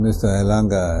Mr.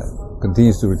 Airlangga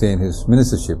continues to retain his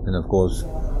ministership, and of course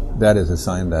that is a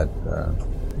sign that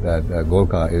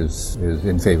Golkar is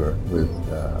in favor with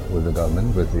the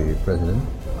government, with the president,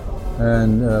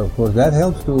 and of course that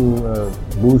helps to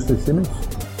boost its image.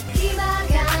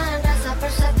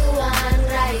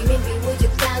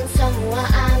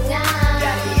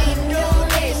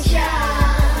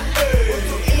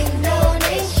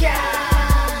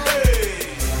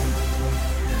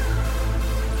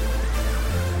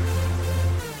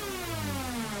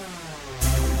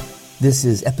 This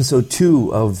is episode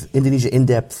 2 of Indonesia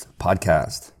In-Depth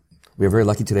podcast. We are very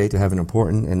lucky today to have an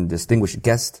important and distinguished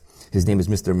guest. His name is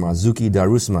Mr. Marzuki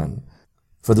Darusman.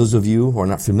 For those of you who are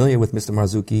not familiar with Mr.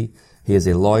 Marzuki, he is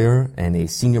a lawyer and a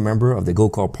senior member of the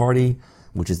Golkar Party,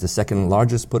 which is the second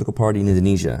largest political party in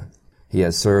Indonesia. He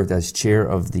has served as chair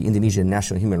of the Indonesian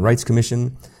National Human Rights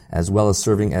Commission, as well as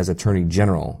serving as Attorney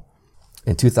General.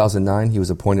 In 2009, he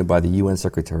was appointed by the UN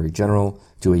Secretary General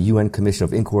to a UN Commission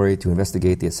of Inquiry to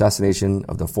investigate the assassination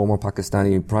of the former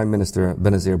Pakistani Prime Minister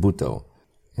Benazir Bhutto.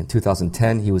 In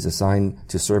 2010, he was assigned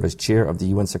to serve as chair of the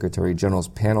UN Secretary General's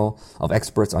panel of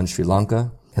experts on Sri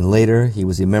Lanka, and later he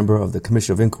was a member of the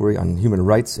Commission of Inquiry on Human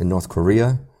Rights in North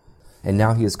Korea. And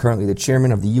now he is currently the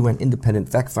chairman of the UN Independent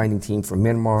Fact-Finding Team for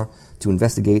Myanmar to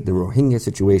investigate the Rohingya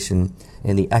situation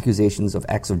and the accusations of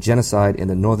acts of genocide in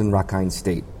the northern Rakhine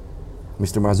state.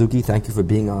 Mr. Marzuki, thank you for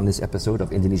being on this episode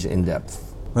of Indonesia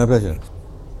In-Depth. My pleasure.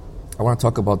 I want to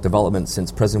talk about developments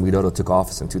since President Widodo took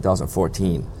office in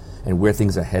 2014 and where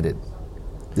things are headed.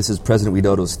 This is President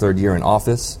Widodo's third year in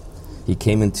office. He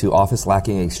came into office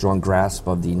lacking a strong grasp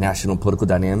of the national political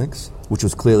dynamics, which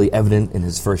was clearly evident in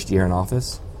his first year in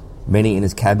office. Many in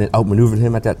his cabinet outmaneuvered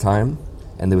him at that time,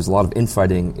 and there was a lot of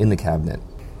infighting in the cabinet.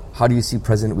 How do you see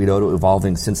President Widodo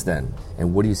evolving since then,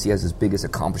 and what do you see as his biggest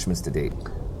accomplishments to date?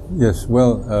 Yes,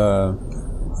 well,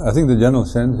 I think the general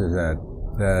sense is that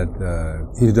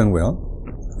he's done well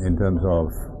in terms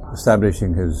of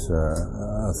establishing his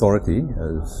authority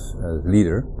as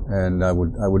leader, and I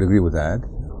would agree with that.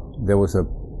 There was a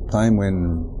time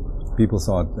when people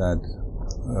thought that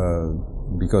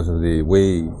because of the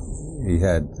way he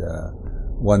had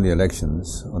won the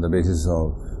elections on the basis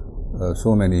of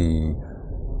so many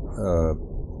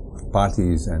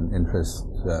parties and interests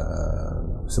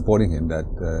supporting him, that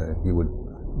he would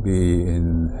be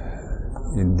in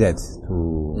debt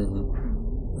to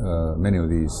many of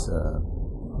these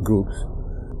groups,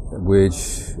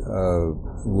 which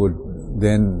would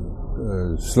then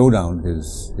slow down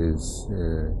his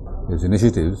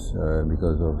initiatives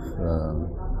because of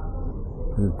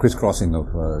crisscrossing of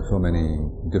so many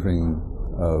differing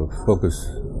focus,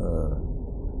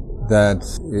 that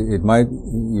it might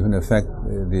even affect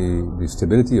the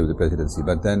stability of the presidency.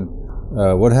 But then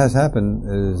what has happened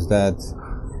is that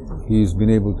he's been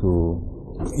able to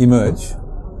emerge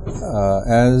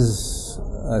as,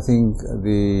 I think,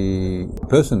 the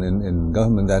person in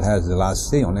government that has the last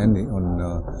say on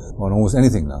almost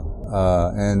anything now.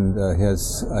 And he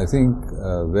has, I think,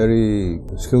 very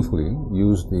skillfully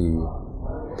used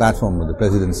the platform of the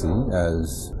presidency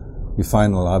as the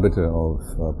final arbiter of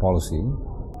policy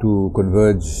to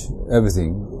converge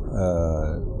everything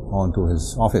onto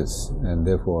his office, and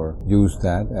therefore use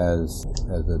that as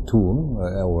a tool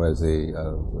or as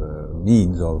a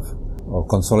means of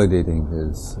consolidating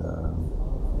his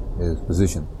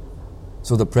position.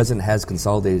 So the president has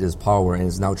consolidated his power and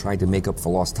is now trying to make up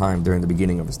for lost time during the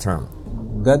beginning of his term.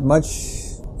 That much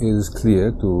is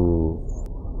clear to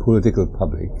political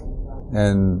public,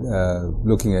 and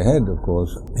looking ahead, of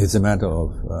course, it's a matter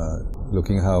of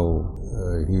looking how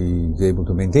he's able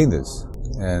to maintain this.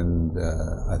 And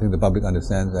I think the public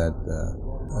understands that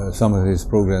some of his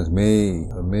programs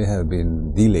may have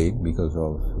been delayed because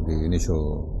of the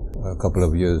initial couple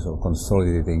of years of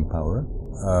consolidating power.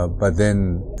 But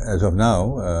then, as of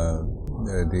now,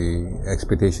 the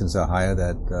expectations are higher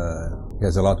that he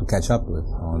has a lot to catch up with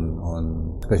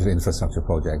on especially infrastructure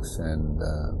projects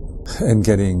and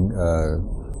getting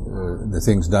the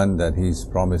things done that he's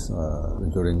promised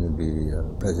during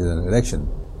the president election.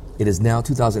 It is now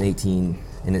 2018,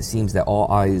 and it seems that all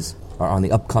eyes are on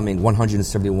the upcoming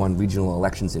 171 regional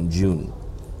elections in June.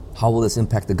 How will this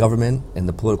impact the government and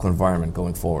the political environment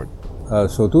going forward?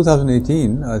 So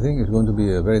 2018, I think, is going to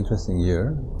be a very interesting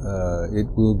year. It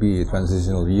will be a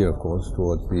transitional year, of course,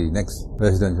 towards the next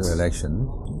presidential election.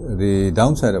 The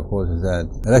downside, of course, is that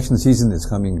election season is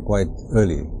coming quite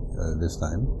early this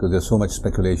time, because there's so much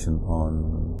speculation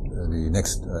on the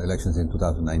next elections in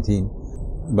 2019.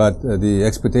 But the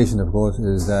expectation, of course,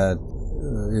 is that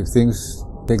if things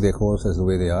take their course as the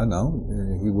way they are now,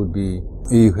 he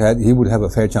would have a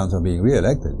fair chance of being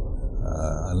re-elected.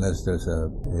 unless there's a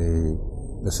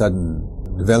sudden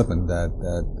development that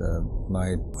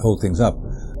might hold things up.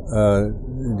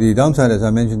 The downside, as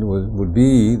I mentioned, would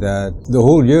be that the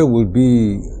whole year would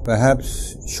be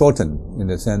perhaps shortened in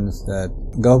the sense that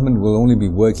government will only be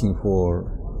working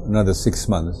for another 6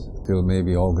 months till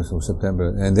maybe August or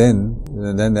September, and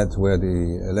then that's where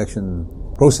the election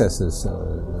processes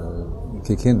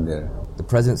kick in there. The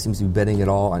president seems to be betting it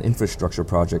all on infrastructure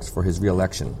projects for his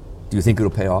re-election. Do you think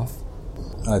it'll pay off?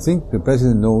 I think the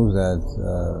president knows that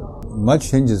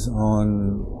much hinges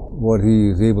on what he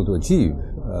is able to achieve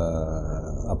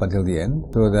up until the end,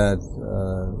 so that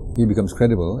he becomes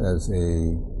credible as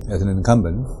an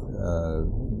incumbent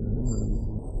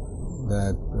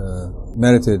that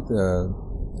merited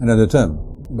another term.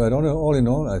 But all in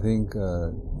all, I think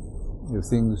if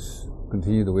things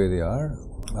continue the way they are,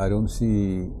 I don't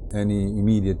see any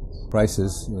immediate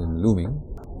crisis in looming.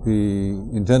 The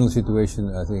internal situation,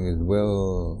 I think, is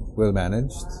well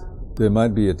managed. There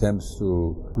might be attempts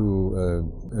to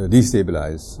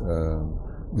destabilize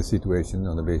the situation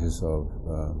on the basis of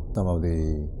some of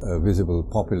the visible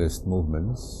populist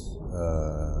movements.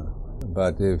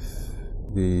 But if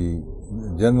the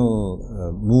general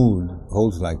mood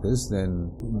holds like this,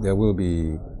 then there will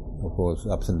be, of course,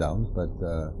 ups and downs. But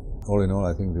all in all,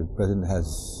 I think the president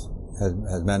has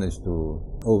managed to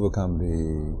overcome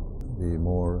the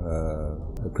more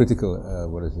critical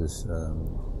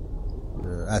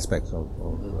aspects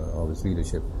of his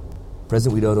leadership.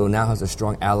 President Widodo now has a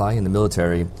strong ally in the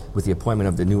military with the appointment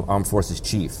of the new Armed Forces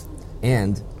Chief,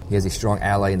 and he has a strong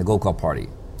ally in the Golkar Party.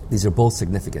 These are both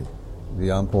significant.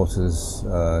 The armed forces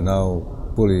are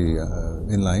now fully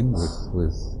in line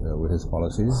with his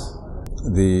policies.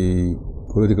 The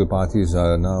political parties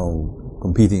are now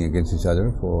competing against each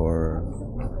other for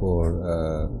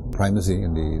primacy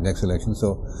in the next election.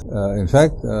 So, in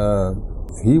fact,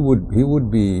 he would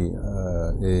be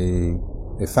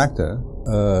a factor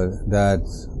that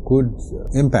could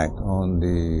impact on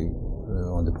the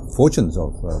fortunes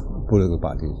of political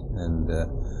parties. And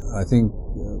I think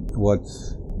what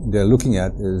they're looking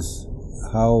at is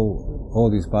how all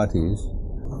these parties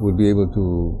would be able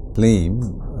to claim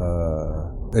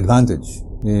advantage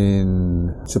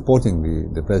in supporting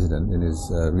the president in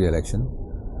his re-election.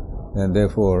 And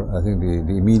therefore, I think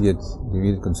the immediate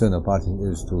concern of parties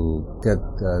is to get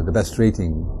the best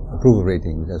approval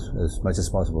rating as much as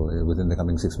possible within the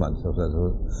coming 6 months, so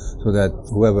that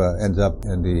whoever ends up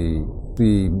in the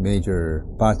three major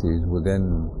parties will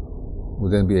then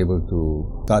be able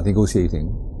to start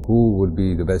negotiating who would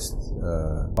be the best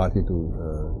party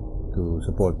to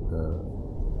support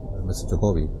Mr.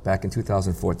 Jokowi. Back in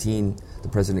 2014, the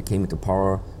president came into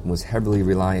power and was heavily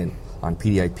reliant on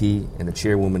PDIP and the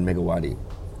chairwoman Megawati.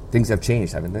 Things have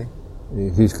changed, haven't they?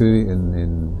 He's clearly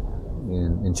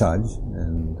in charge,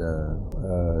 and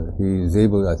he is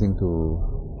able, I think, to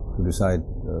decide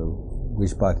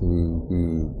which party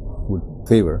he would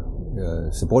favor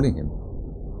supporting him.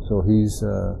 So he's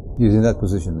in that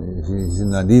position. He's in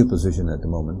an ideal position at the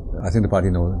moment. I think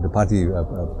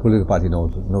political party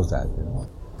knows that. You know.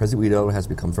 President Widodo has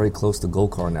become very close to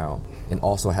Golkar now, and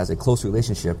also has a close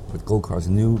relationship with Golkar's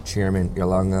new chairman,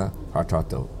 Erlangga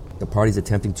Hartarto. The party is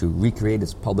attempting to recreate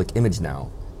its public image now.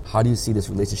 How do you see this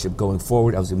relationship going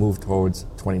forward as we move towards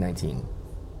 2019?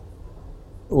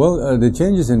 Well, the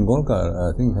changes in Golkar,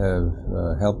 I think, have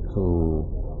helped to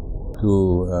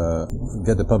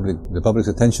get the public's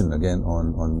attention again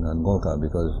on Golkar,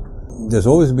 because there's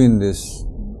always been this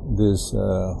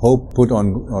hope put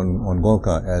on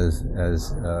Golkar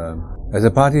as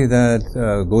a party that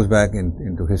goes back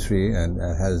into history and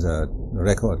has a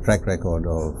track record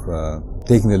of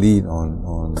taking the lead on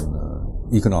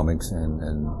economics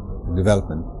and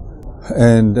development,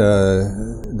 and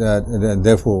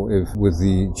therefore, if with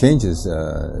the changes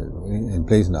in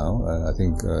place now, I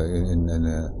think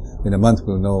in a month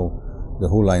we'll know the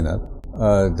whole lineup.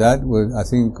 That will, I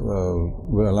think,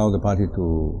 will allow the party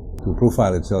to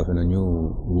profile itself in a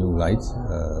new light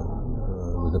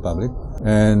with the public.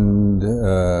 And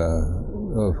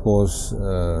of course,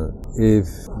 if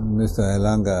Mr.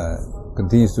 Erlangga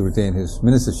continues to retain his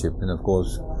ministership, then of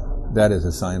course that is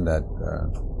a sign that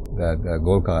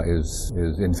Golkar is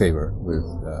in favor with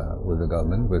the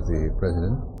government, with the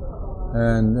president,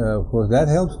 and of course that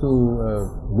helps to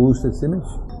boost its image.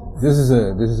 This is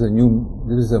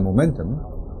a momentum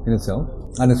in itself,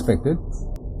 unexpected.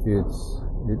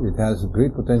 It has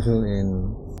great potential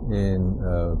in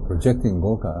projecting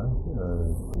Golkar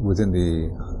within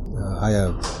the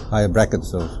higher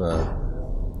brackets of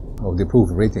the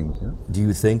approved ratings. Yeah? Do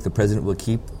you think the president will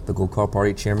keep the Golkar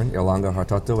Party chairman, Erlangga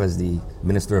Hartarto, as the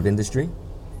Minister of Industry?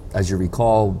 As you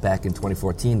recall, back in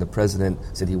 2014, the president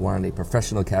said he wanted a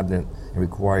professional cabinet and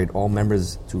required all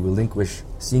members to relinquish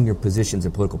senior positions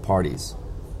in political parties.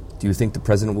 Do you think the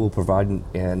president will provide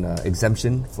an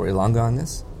exemption for Airlangga on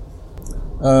this?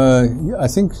 Yeah, I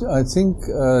think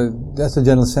that's the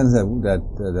general sense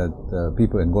that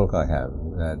people in Golkar have,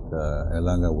 that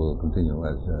Airlangga will continue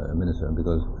as minister,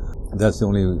 because that's the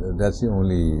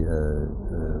only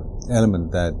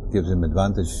element that gives him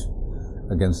advantage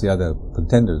against the other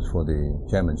contenders for the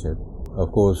chairmanship.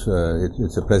 Of course,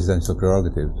 it's a presidential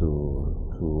prerogative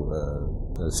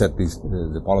to set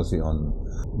the policy on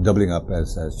doubling up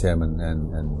as chairman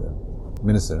and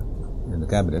minister in the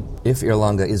cabinet. If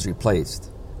Airlangga is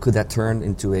replaced, could that turn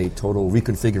into a total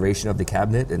reconfiguration of the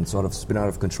cabinet and sort of spin out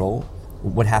of control?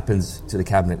 What happens to the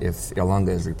cabinet if Airlangga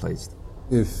is replaced?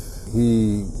 If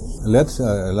he lets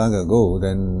Airlangga go,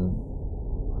 then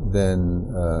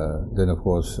of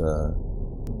course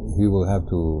he will have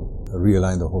to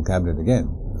realign the whole cabinet again,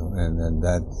 and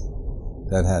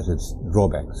that has its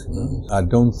drawbacks. I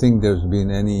don't think there's been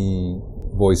any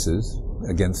voices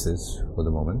against this for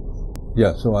the moment.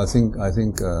 Yeah, so I think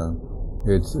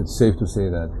it's safe to say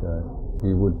that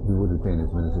he would retain his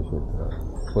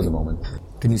ministership for the moment.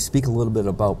 Can you speak a little bit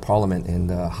about Parliament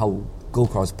and how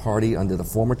Golkar's party, under the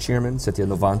former chairman Setia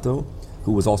Novanto,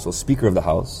 who was also Speaker of the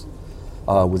House,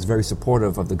 was very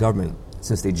supportive of the government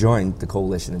since they joined the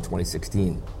coalition in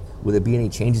 2016. Will there be any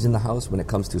changes in the House when it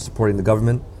comes to supporting the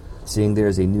government, seeing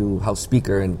there's a new House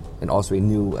Speaker and also a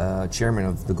new chairman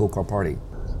of the Golkar party?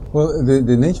 Well,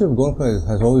 the nature of Golkar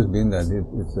has always been that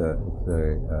it's a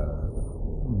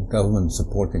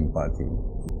government-supporting party.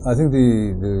 I think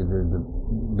the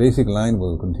basic line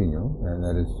will continue, and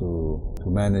that is to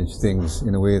manage things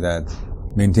in a way that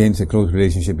maintains a close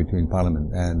relationship between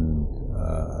Parliament and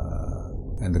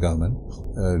the government.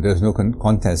 There's no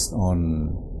contest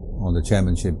on the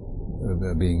chairmanship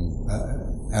being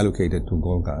allocated to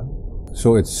Golkar.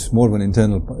 So it's more of an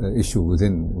internal issue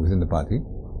within the party.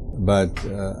 But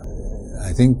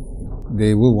I think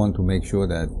they will want to make sure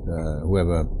that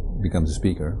whoever becomes a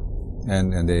speaker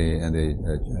and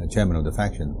the chairman of the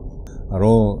faction are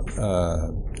all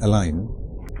aligned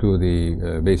to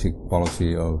the basic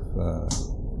policy of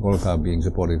Golkar being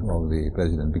supportive of the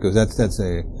president, because that's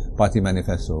a party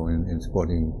manifesto in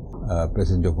supporting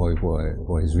President Jokowi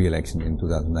for his re-election in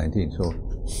 2019. So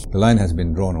the line has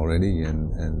been drawn already,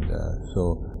 and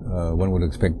so one would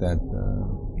expect that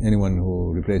anyone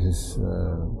who replaces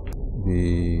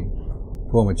the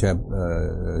former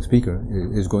speaker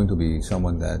is going to be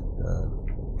someone that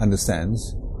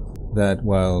understands that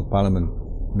while Parliament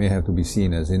may have to be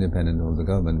seen as independent of the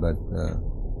government, but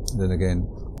then again,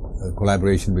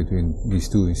 collaboration between these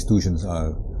two institutions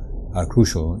are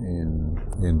crucial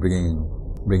in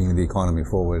bringing the economy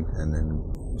forward, and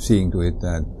then seeing to it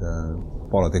that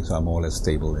politics are more or less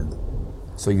stable.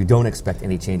 So you don't expect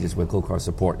any changes with Golkar's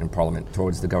support in Parliament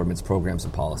towards the government's programs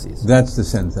and policies? That's the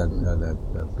sense that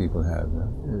people have.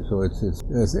 So it's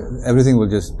everything will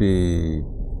just be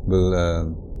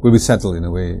will be settled in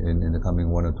a way in the coming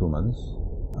 1 or 2 months,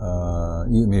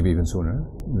 maybe even sooner.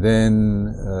 Then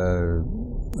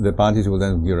the parties will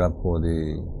then gear up for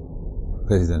the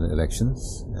president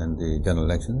elections and the general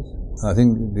elections. I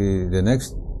think the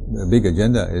next big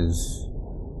agenda is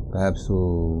perhaps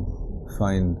to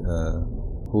find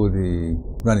who the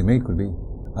running mate could be.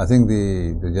 I think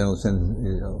the general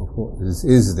sense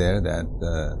is there that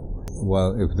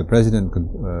well, if the president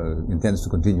intends to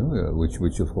continue,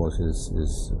 which of course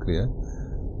is clear,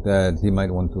 that he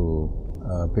might want to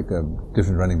pick a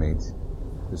different running mate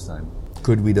this time.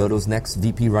 Could Widodo's next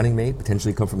VP running mate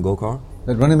potentially come from Golkar?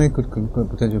 That running mate could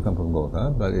potentially come from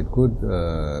Golkar, but it could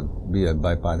be a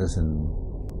bipartisan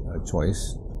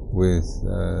choice with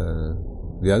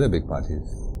the other big parties,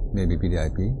 maybe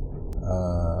PDIP,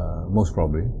 most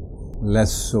probably.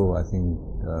 Less so, I think,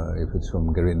 if it's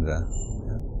from Gerindra.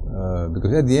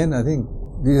 Because at the end, I think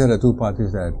these are the two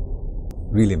parties that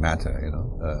really matter,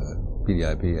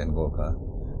 PDIP and Golkar.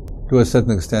 To a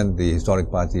certain extent, the historic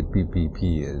party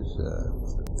PPP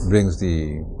brings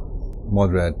the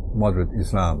moderate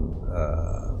Islam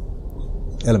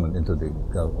element into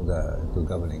to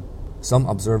governing. Some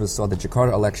observers saw the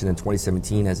Jakarta election in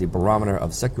 2017 as a barometer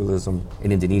of secularism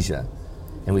in Indonesia,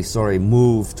 and we saw a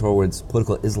move towards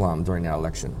political Islam during that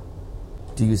election.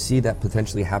 Do you see that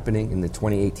potentially happening in the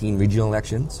 2018 regional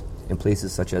elections in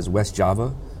places such as West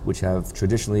Java, which have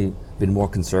traditionally been more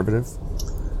conservative?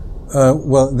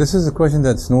 Well, this is a question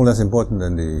that's no less important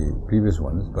than the previous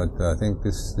ones, but I think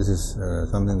this is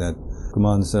something that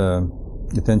commands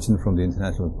attention from the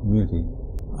international community.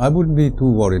 I wouldn't be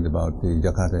too worried about the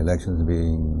Jakarta elections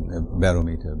being a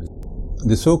barometer.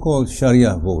 the so-called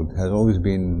Sharia vote has always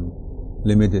been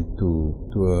limited to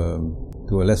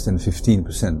a less than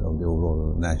 15% of the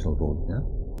overall national vote. Yeah?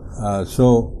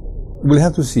 So we'll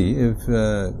have to see if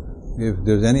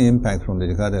there's any impact from the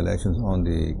Jakarta elections on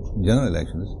the general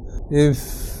elections. If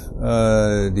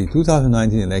the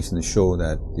 2019 elections show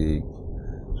that the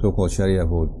so-called Sharia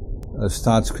vote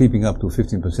starts creeping up to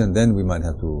 15%, then we might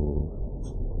have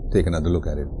to take another look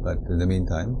at it. But in the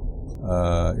meantime,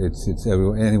 it's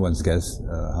anyone's guess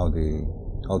how the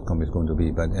outcome is going to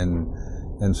be.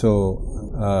 And so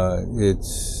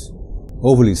it's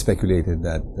overly speculated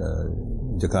that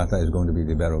Jakarta is going to be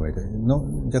the barometer. No,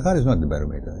 Jakarta is not the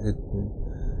barometer.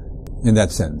 In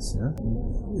that sense, yeah?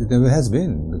 It never has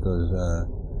been, because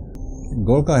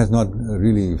Golkar has not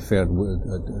really fared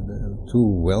too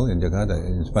well in Jakarta,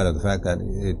 in spite of the fact that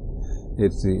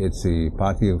it's the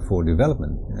party for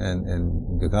development,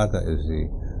 and Jakarta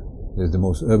is the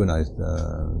most urbanized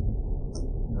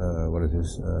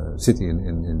city in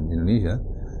Indonesia.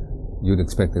 You'd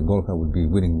expect that Golkar would be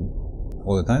winning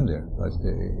all the time there, but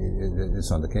it's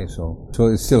not the case. So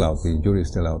it's still out. The jury is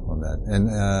still out on that. And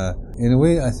in a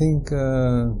way, I think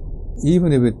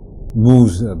even if it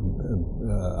moves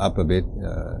up a bit,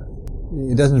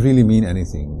 it doesn't really mean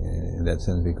anything in that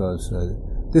sense, because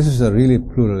this is a really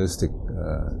pluralistic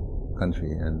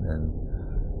country, and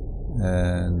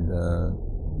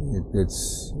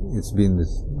it's been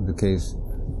the case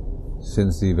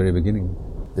since the very beginning.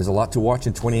 There's a lot to watch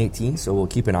in 2018, so we'll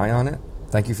keep an eye on it.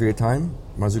 Thank you for your time,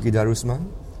 Marzuki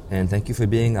Darusman, and thank you for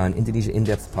being on Indonesia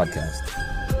In-Depth Podcast.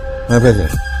 My pleasure.